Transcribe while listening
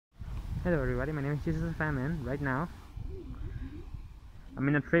Hello everybody, my name is Jesus Famine. Right now, I'm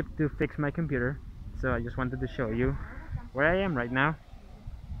in a trip to fix my computer, so I just wanted to show you where I am right now.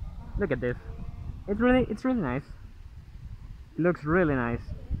 Look at this. It's really nice. It looks really nice.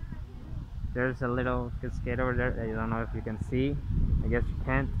 There's a little cascade over there. I don't know if you can see. I guess you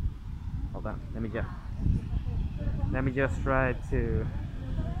can't. Hold on. Let me just try to.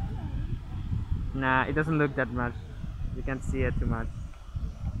 Nah, it doesn't look that much. You can't see it too much.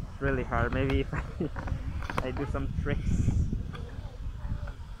 It's really hard. Maybe if I do some tricks.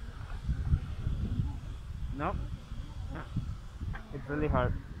 Nope. No. It's really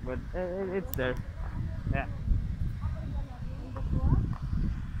hard, but it's there. Yeah,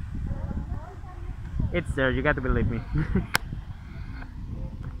 it's there. You got to believe me.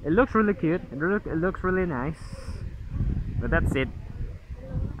 It looks really cute. It looks really nice. But that's it.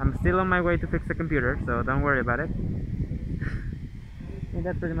 I'm still on my way to fix the computer, so don't worry about it. And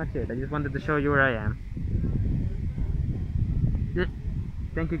that's pretty much it. I just wanted to show you where I am.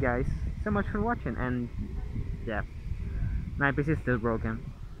 Thank you guys so much for watching. And yeah, my PC is still broken.